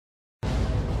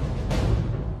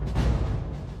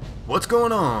What's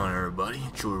going on, everybody?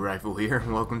 Chewy Rifle here,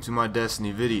 and welcome to my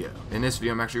Destiny video. In this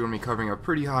video, I'm actually going to be covering a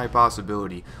pretty high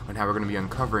possibility on how we're going to be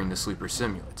uncovering the Sleeper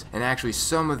Simulant. And actually,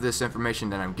 some of this information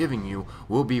that I'm giving you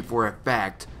will be for a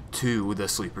fact to the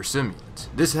Sleeper Simulant.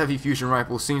 This heavy fusion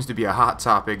rifle seems to be a hot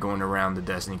topic going around the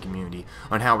Destiny community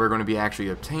on how we're going to be actually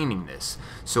obtaining this.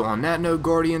 So on that note,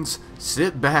 Guardians,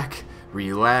 sit back,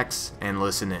 relax, and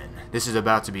listen in. This is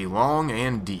about to be long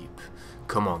and deep.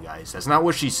 Come on, guys, that's not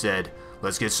what she said.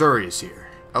 Let's get serious here.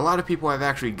 A lot of people have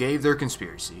actually gave their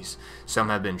conspiracies. Some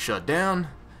have been shut down,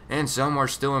 and some are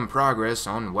still in progress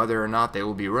on whether or not they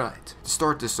will be right. To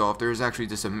start this off, there is actually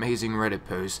this amazing Reddit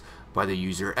post by the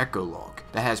user Echolog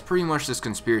that has pretty much this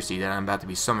conspiracy that I'm about to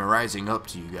be summarizing up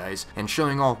to you guys and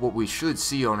showing off what we should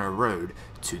see on our road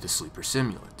to the Sleeper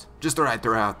Simulant. Just thought I'd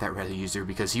throw out that Reddit user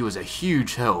because he was a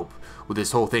huge help with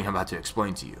this whole thing I'm about to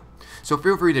explain to you. So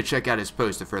feel free to check out his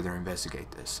post to further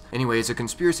investigate this. Anyway, it's a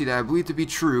conspiracy that I believe to be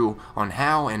true on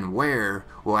how and where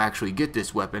we'll actually get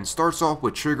this weapon. Starts off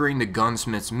with triggering the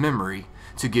gunsmith's memory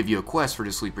to give you a quest for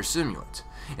the Sleeper Simulant.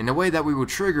 And the way that we will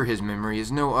trigger his memory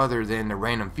is no other than the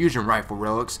random fusion rifle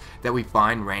relics that we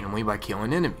find randomly by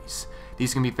killing enemies.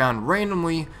 These can be found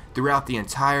randomly throughout the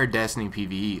entire Destiny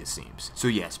PvE, it seems. So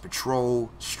yes,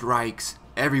 patrol, strikes,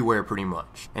 everywhere pretty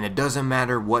much. And it doesn't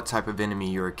matter what type of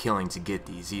enemy you're killing to get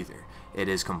these either. It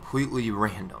is completely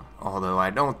random, although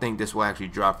I don't think this will actually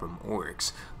drop from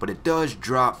orcs, but it does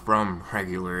drop from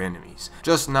regular enemies,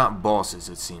 just not bosses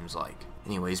it seems like.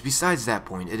 Anyways, besides that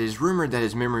point, it is rumored that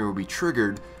his memory will be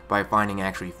triggered by finding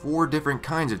actually 4 different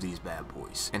kinds of these bad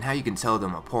boys, and how you can tell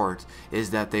them apart is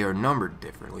that they are numbered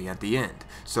differently at the end,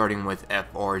 starting with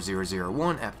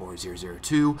FR001,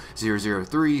 FR002,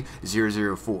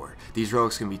 003, 004. These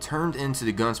relics can be turned into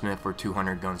the gunsmith for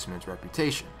 200 gunsmith's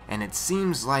reputation, and it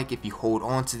seems like if you hold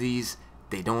on to these,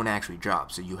 they don't actually drop,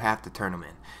 so you have to turn them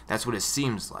in. That's what it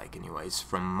seems like anyways,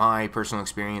 from my personal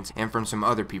experience and from some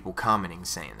other people commenting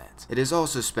saying that. It is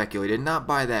also speculated, not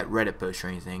by that Reddit post or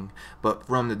anything, but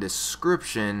from the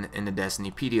description in the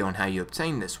Destinypedia on how you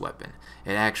obtain this weapon.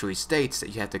 It actually states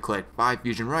that you have to collect 5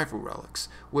 fusion rifle relics,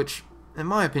 which in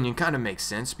my opinion kind of makes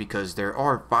sense because there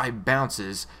are 5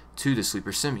 bounces to the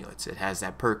Sleeper Simulant. It has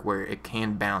that perk where it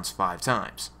can bounce 5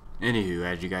 times. Anywho,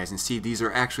 as you guys can see, these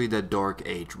are actually the Dark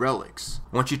Age relics.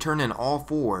 Once you turn in all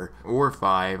 4, or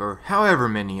 5, or however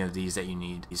many of these that you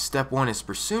need, step 1 is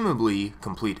presumably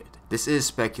completed. This is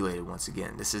speculated once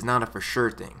again. This is not a for sure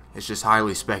thing. It's just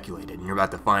highly speculated, and you're about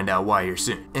to find out why here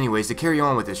soon. Anyways, to carry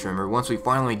on with this rumor, once we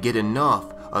finally get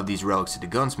enough of these relics to the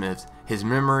gunsmith, his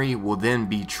memory will then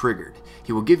be triggered.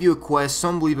 He will give you a quest,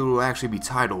 some believe it will actually be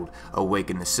titled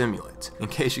Awaken the Simulant. In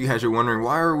case you guys are wondering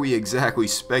why are we exactly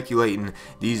speculating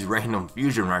these random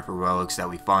fusion rifle relics that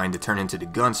we find to turn into the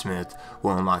gunsmith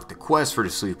will unlock the quest for the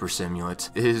Sleeper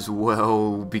Simulant, is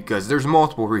well, because there's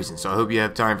multiple reasons, so I hope you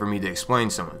have time for me to explain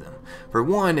some of them. For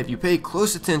one, if you pay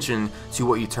close attention to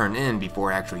what you turn in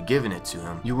before actually giving it to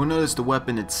him, you will notice the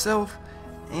weapon itself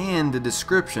and the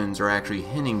descriptions are actually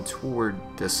hinting toward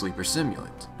the Sleeper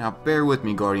Simulant. Now bear with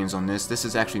me, Guardians, on this. This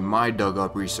is actually my dug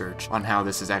up research on how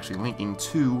this is actually linking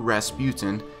to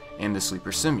Rasputin and the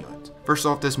Sleeper Simulant. First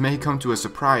off, this may come to a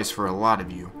surprise for a lot of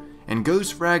you. In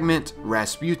Ghost Fragment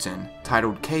Rasputin,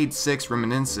 titled Cayde 6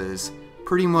 Reminiscences,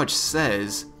 pretty much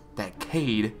says that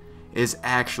Cayde is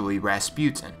actually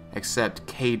Rasputin, except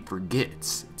Cayde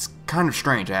forgets. It's kind of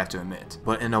strange, I have to admit,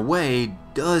 but in a way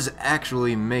does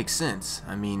actually make sense.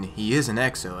 I mean, he is an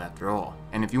exo after all.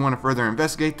 And if you want to further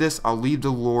investigate this, I'll leave the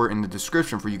lore in the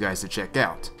description for you guys to check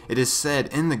out. It is said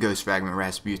in the Ghost Fragment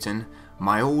Rasputin,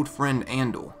 my old friend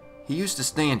Andal, he used to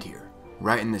stand here,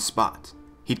 right in this spot.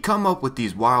 He'd come up with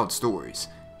these wild stories.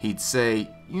 He'd say,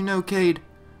 you know, Cayde,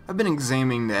 I've been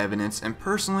examining the evidence and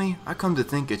personally I come to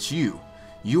think it's you.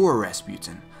 You are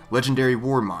Rasputin, legendary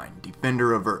war mind,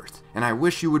 defender of Earth, and I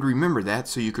wish you would remember that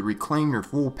so you could reclaim your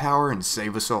full power and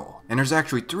save us all. And there's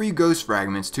actually 3 ghost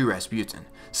fragments to Rasputin.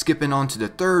 Skipping on to the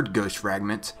 3rd ghost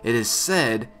fragment, it is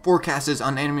said, forecasts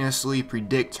unanimously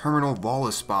predict terminal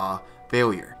Voluspa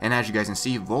failure. And as you guys can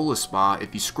see, Voluspa,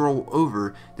 if you scroll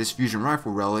over this fusion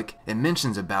rifle relic, it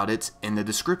mentions about it in the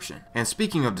description. And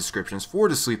speaking of descriptions for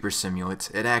the Sleeper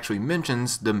Simulant, it actually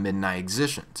mentions the Midnight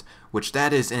Excisions, which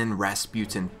that is in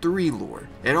Rasputin 3 lore.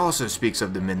 It also speaks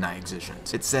of the Midnight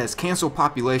Excisions. It says cancel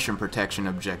population protection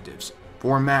objectives.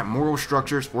 Format moral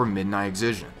structures for Midnight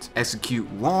Excisions. Execute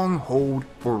long hold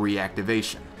for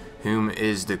reactivation. Whom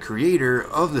is the creator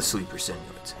of the Sleeper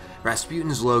Simulant.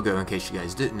 Rasputin's logo, in case you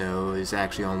guys didn't know, is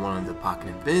actually on one of the Pocket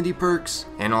Infinity perks,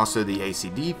 and also the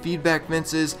ACD feedback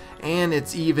fences, and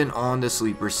it's even on the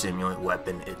Sleeper Simulant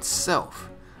weapon itself.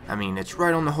 I mean, it's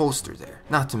right on the holster there.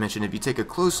 Not to mention, if you take a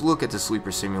close look at the Sleeper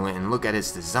Simulant and look at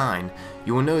its design,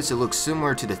 you will notice it looks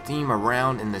similar to the theme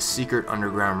around in the secret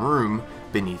underground room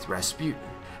beneath Rasputin.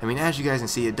 I mean, as you guys can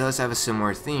see, it does have a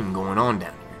similar theme going on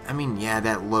down here. I mean, yeah,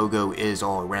 that logo is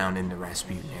all around in the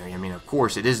Rasputin area. I mean, of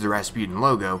course, it is the Rasputin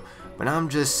logo, but I'm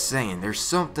just saying, there's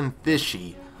something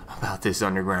fishy about this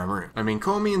underground room. I mean,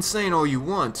 call me insane all you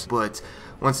want, but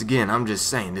once again, I'm just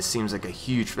saying, this seems like a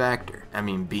huge factor. I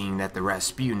mean, being that the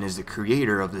Rasputin is the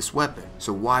creator of this weapon.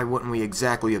 So why wouldn't we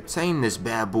exactly obtain this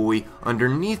bad boy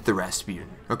underneath the Rasputin?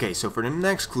 Okay, so for the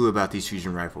next clue about these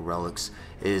fusion rifle relics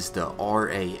is the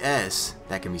RAS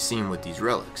that can be seen with these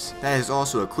relics. That is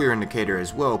also a clear indicator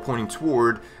as well, pointing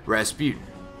toward Rasputin.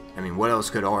 I mean, what else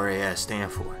could RAS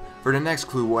stand for? For the next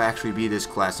clue will actually be this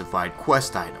classified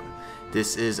quest item.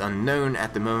 This is unknown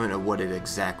at the moment of what it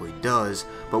exactly does,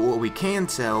 but what we can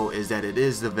tell is that it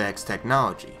is the Vex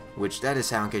technology, which that is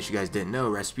how, in case you guys didn't know,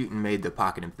 Rasputin made the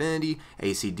Pocket Infinity,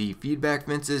 ACD feedback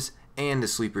fences, and the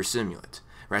Sleeper Simulant.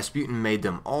 Rasputin made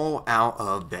them all out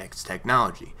of Vex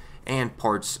technology, and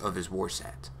parts of his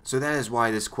warsat. So that is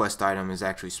why this quest item is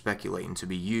actually speculating to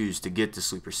be used to get the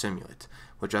Sleeper Simulant,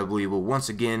 which I believe will once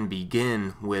again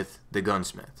begin with the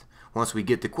gunsmith. Once we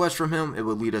get the quest from him, it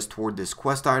will lead us toward this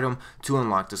quest item to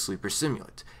unlock the Sleeper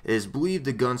Simulant. It is believed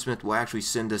the gunsmith will actually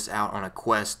send us out on a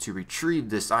quest to retrieve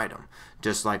this item,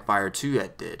 just like Fire 2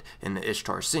 did in the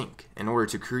Ishtar Sink, in order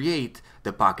to create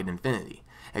the Pocket Infinity.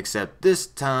 Except this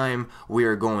time, we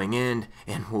are going in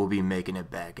and we'll be making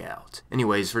it back out.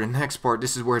 Anyways, for the next part,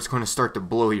 this is where it's going to start to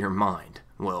blow your mind.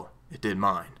 Well, it did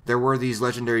mine. There were these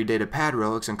legendary data pad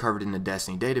relics uncovered in the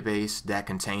Destiny database that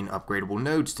contain upgradable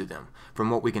nodes to them. From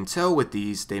what we can tell with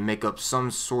these, they make up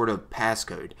some sort of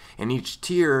passcode, and each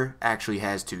tier actually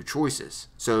has two choices.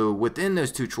 So within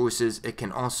those two choices, it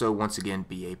can also once again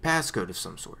be a passcode of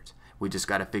some sort. We just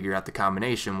gotta figure out the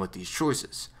combination with these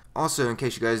choices. Also, in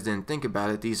case you guys didn't think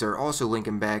about it, these are also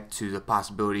linking back to the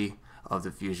possibility of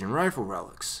the fusion rifle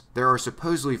relics. There are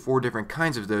supposedly 4 different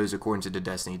kinds of those according to the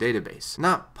Destiny database.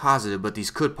 Not positive, but these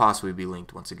could possibly be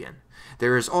linked once again.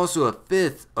 There is also a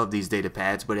 5th of these data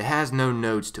pads, but it has no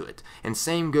nodes to it. And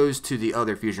same goes to the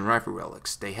other fusion rifle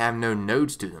relics. They have no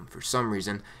nodes to them for some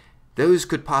reason. Those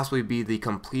could possibly be the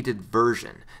completed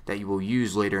version that you will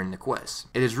use later in the quest.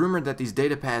 It is rumored that these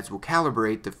data pads will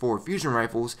calibrate the 4 fusion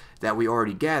rifles that we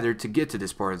already gathered to get to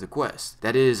this part of the quest.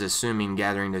 That is, assuming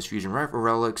gathering those fusion rifle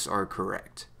relics are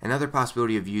correct. Another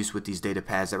possibility of use with these data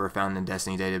pads that were found in the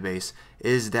Destiny database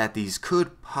is that these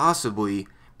could possibly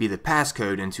be the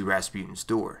passcode into Rasputin's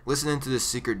door. Listen to this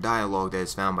secret dialogue that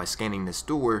is found by scanning this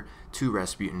door to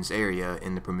Rasputin's area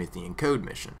in the Promethean Code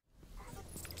mission.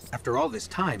 After all this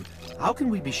time, how can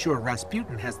we be sure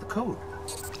Rasputin has the code?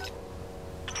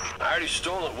 I already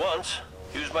stole it once.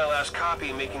 Used my last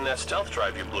copy making that stealth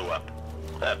drive you blew up.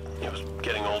 It was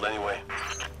getting old anyway.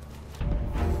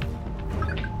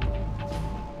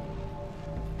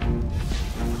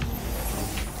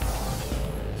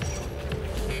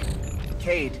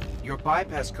 Cayde, your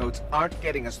bypass codes aren't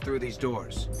getting us through these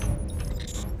doors.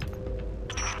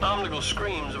 Omnigal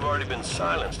screams have already been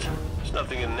silenced. There's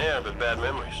nothing in there but bad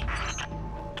memories.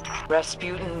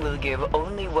 Rasputin will give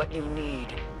only what you need.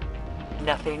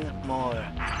 Nothing more.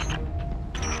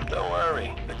 Don't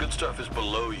worry. The good stuff is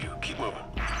below you. Keep moving.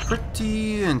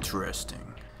 Pretty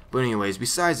interesting. But anyways,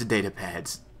 besides the data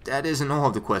pads, that isn't all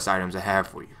of the quest items I have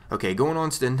for you. Okay, going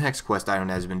on to the next quest item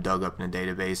that has been dug up in the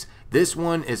database. This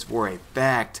one is for a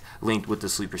fact linked with the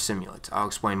Sleeper Simulant. I'll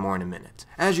explain more in a minute.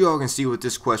 As you all can see with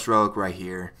this quest relic right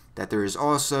here, that there is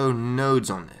also nodes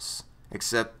on this,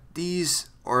 except these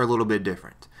are a little bit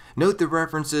different. Note the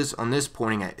references on this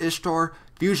pointing at Ishtar,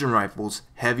 fusion rifles,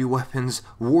 heavy weapons,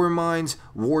 war mines,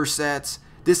 war sats.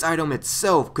 This item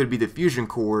itself could be the fusion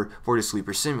core for the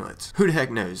Sleeper Simulant. Who the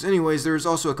heck knows? Anyways, there is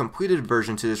also a completed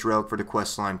version to this relic for the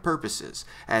questline purposes.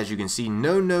 As you can see,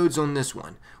 no nodes on this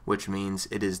one, which means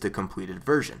it is the completed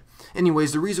version.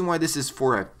 Anyways, the reason why this is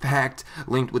for a fact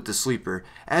linked with the Sleeper,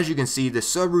 as you can see, the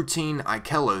subroutine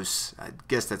Ikelos, I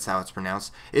guess that's how it's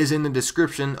pronounced, is in the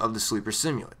description of the Sleeper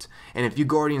Simulant. And if you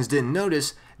Guardians didn't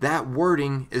notice, that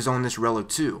wording is on this relic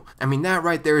too. I mean, that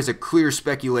right there is a clear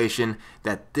speculation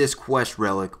that this quest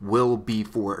relic will be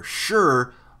for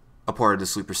sure a part of the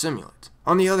Sleeper Simulant.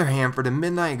 On the other hand, for the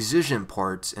Midnight Excision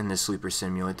parts in the Sleeper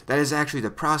Simulant, that is actually the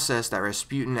process that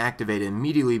Rasputin activated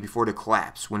immediately before the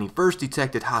collapse when he first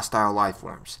detected hostile life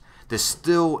forms. The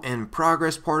still in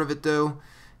progress part of it though,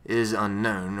 is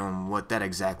unknown on what that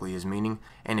exactly is meaning,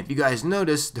 and if you guys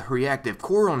notice the reactive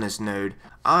core on this node,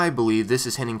 I believe this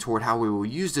is hinting toward how we will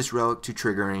use this relic to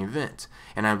trigger an event,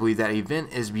 and I believe that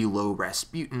event is below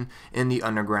Rasputin in the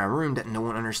underground room that no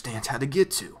one understands how to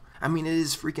get to. I mean, it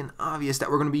is freaking obvious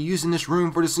that we're going to be using this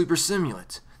room for the Sleeper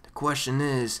Simulant. The question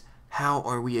is, how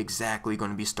are we exactly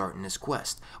going to be starting this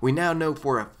quest? We now know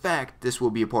for a fact this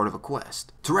will be a part of a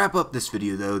quest. To wrap up this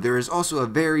video though, there is also a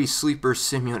very Sleeper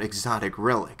Simulant exotic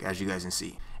relic, as you guys can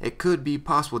see. It could be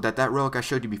possible that that relic I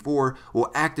showed you before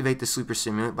will activate the Sleeper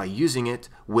Simulant by using it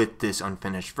with this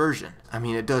unfinished version. I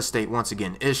mean, it does state once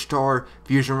again, Ishtar,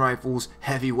 fusion rifles,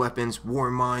 heavy weapons,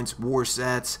 war mines, war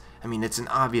sats. I mean, it's an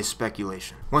obvious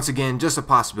speculation. Once again, just a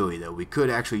possibility though. We could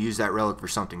actually use that relic for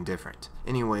something different.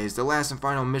 Anyways, the last and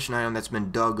final mission item that's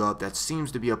been dug up that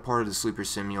seems to be a part of the Sleeper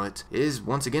Simulant is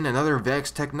once again another Vex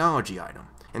technology item.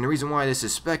 And the reason why this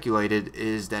is speculated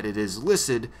is that it is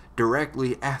listed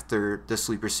directly after the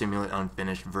Sleeper Simulant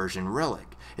unfinished version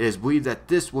relic. It is believed that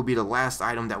this will be the last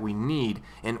item that we need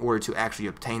in order to actually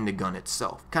obtain the gun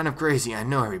itself. Kind of crazy, I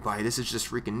know everybody, this is just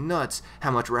freaking nuts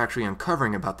how much we're actually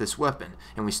uncovering about this weapon,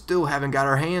 and we still haven't got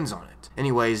our hands on it.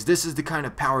 Anyways, this is the kind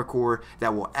of power core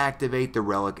that will activate the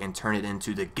relic and turn it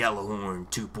into the Gjallarhorn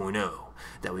 2.0.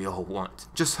 that we all want.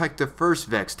 Just like the first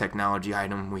Vex technology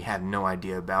item we have no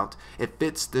idea about, it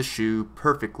fits the shoe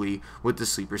perfectly with the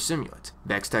Sleeper Simulant.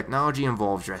 Vex technology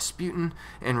involves Rasputin,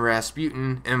 and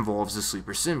Rasputin involves the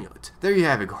Sleeper Simulant. There you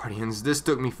have it, Guardians. This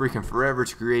took me freaking forever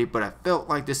to create, but I felt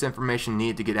like this information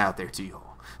needed to get out there to y'all.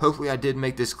 Hopefully I did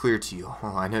make this clear to you.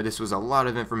 I know this was a lot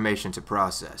of information to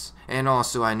process, and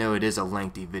also I know it is a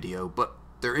lengthy video, but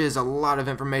there is a lot of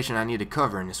information I need to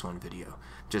cover in this one video,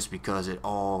 just because it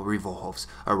all revolves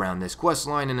around this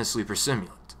questline and the Sleeper Simulant.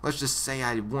 Let's just say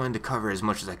I wanted to cover as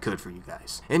much as I could for you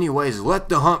guys. Anyways, let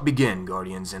the hunt begin,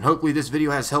 Guardians, and hopefully this video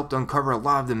has helped uncover a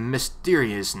lot of the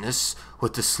mysteriousness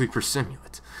with the Sleeper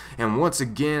Simulant. And once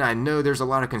again, I know there's a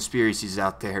lot of conspiracies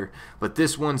out there, but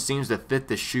this one seems to fit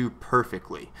the shoe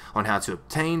perfectly on how to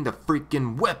obtain the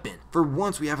freaking weapon. For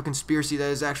once, we have a conspiracy that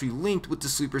is actually linked with the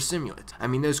Sleeper Simulant. I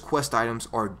mean, those quest items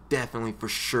are definitely for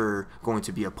sure going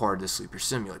to be a part of the Sleeper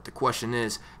Simulant. The question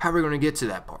is, how are we going to get to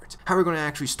that part? How are we going to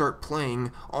actually start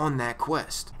playing on that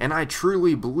quest? And I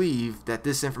truly believe that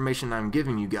this information I'm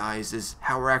giving you guys is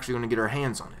how we're actually going to get our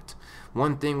hands on it.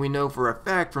 One thing we know for a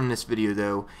fact from this video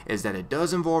though is that it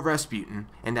does involve Rasputin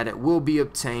and that it will be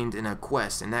obtained in a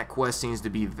quest, and that quest seems to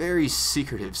be very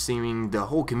secretive, seeming the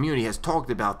whole community has talked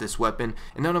about this weapon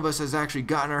and none of us has actually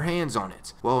gotten our hands on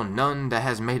it. Well, none that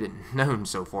has made it known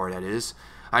so far, that is.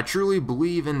 I truly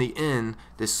believe in the end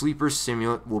the Sleeper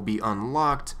Simulant will be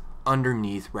unlocked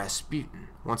underneath Rasputin.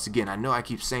 Once again, I know I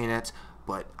keep saying that,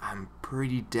 but I'm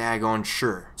pretty daggone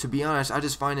sure. To be honest, I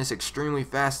just find this extremely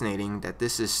fascinating that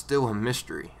this is still a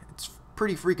mystery. It's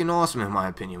pretty freaking awesome in my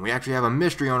opinion. We actually have a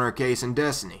mystery on our case in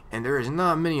Destiny, and there is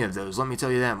not many of those, let me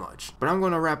tell you that much. But I'm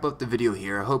going to wrap up the video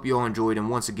here. I hope you all enjoyed, and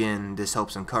once again, this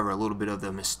helps uncover a little bit of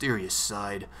the mysterious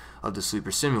side of the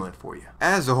Sleeper Simulant for you.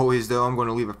 As always though, I'm going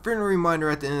to leave a friendly reminder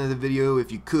at the end of the video.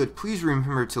 If you could, please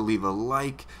remember to leave a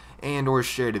like and or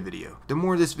share the video. The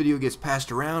more this video gets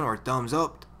passed around or thumbs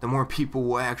up, the more people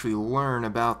will actually learn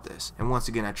about this. And once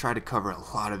again, I try to cover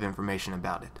a lot of information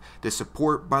about it. The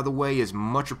support, by the way, is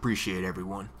much appreciated,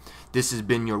 everyone. This has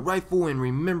been your Rifle, and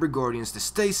remember, Guardians, to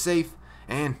stay safe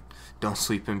and don't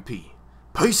sleep in peace.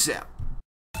 Peace out.